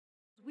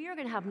are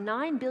going to have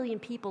 9 billion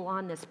people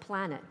on this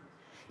planet,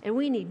 and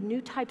we need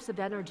new types of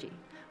energy.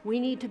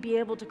 We need to be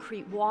able to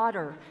create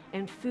water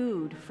and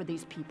food for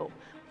these people.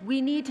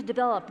 We need to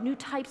develop new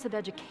types of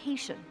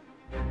education.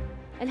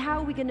 And how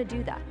are we going to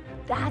do that?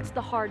 That's the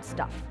hard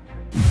stuff.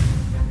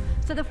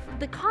 So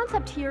the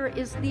concept here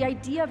is the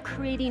idea of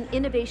creating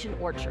innovation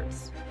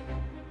orchards.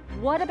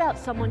 What about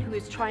someone who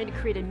is trying to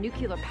create a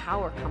nuclear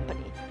power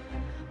company?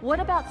 What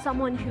about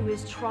someone who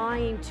is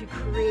trying to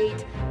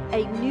create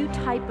a new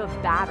type of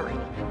battery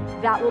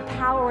that will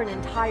power an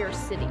entire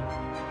city?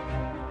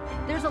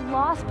 There's a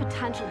lost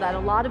potential that a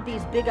lot of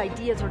these big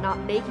ideas are not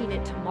making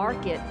it to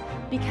market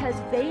because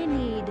they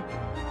need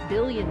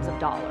billions of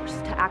dollars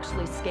to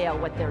actually scale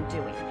what they're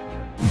doing.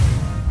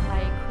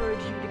 I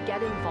encourage you to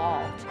get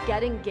involved,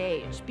 get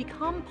engaged,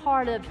 become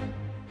part of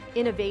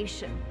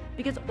innovation,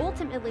 because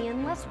ultimately,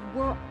 unless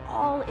we're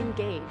all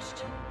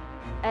engaged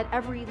at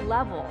every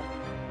level,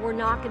 we're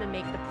not going to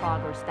make the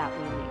progress that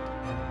we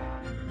need.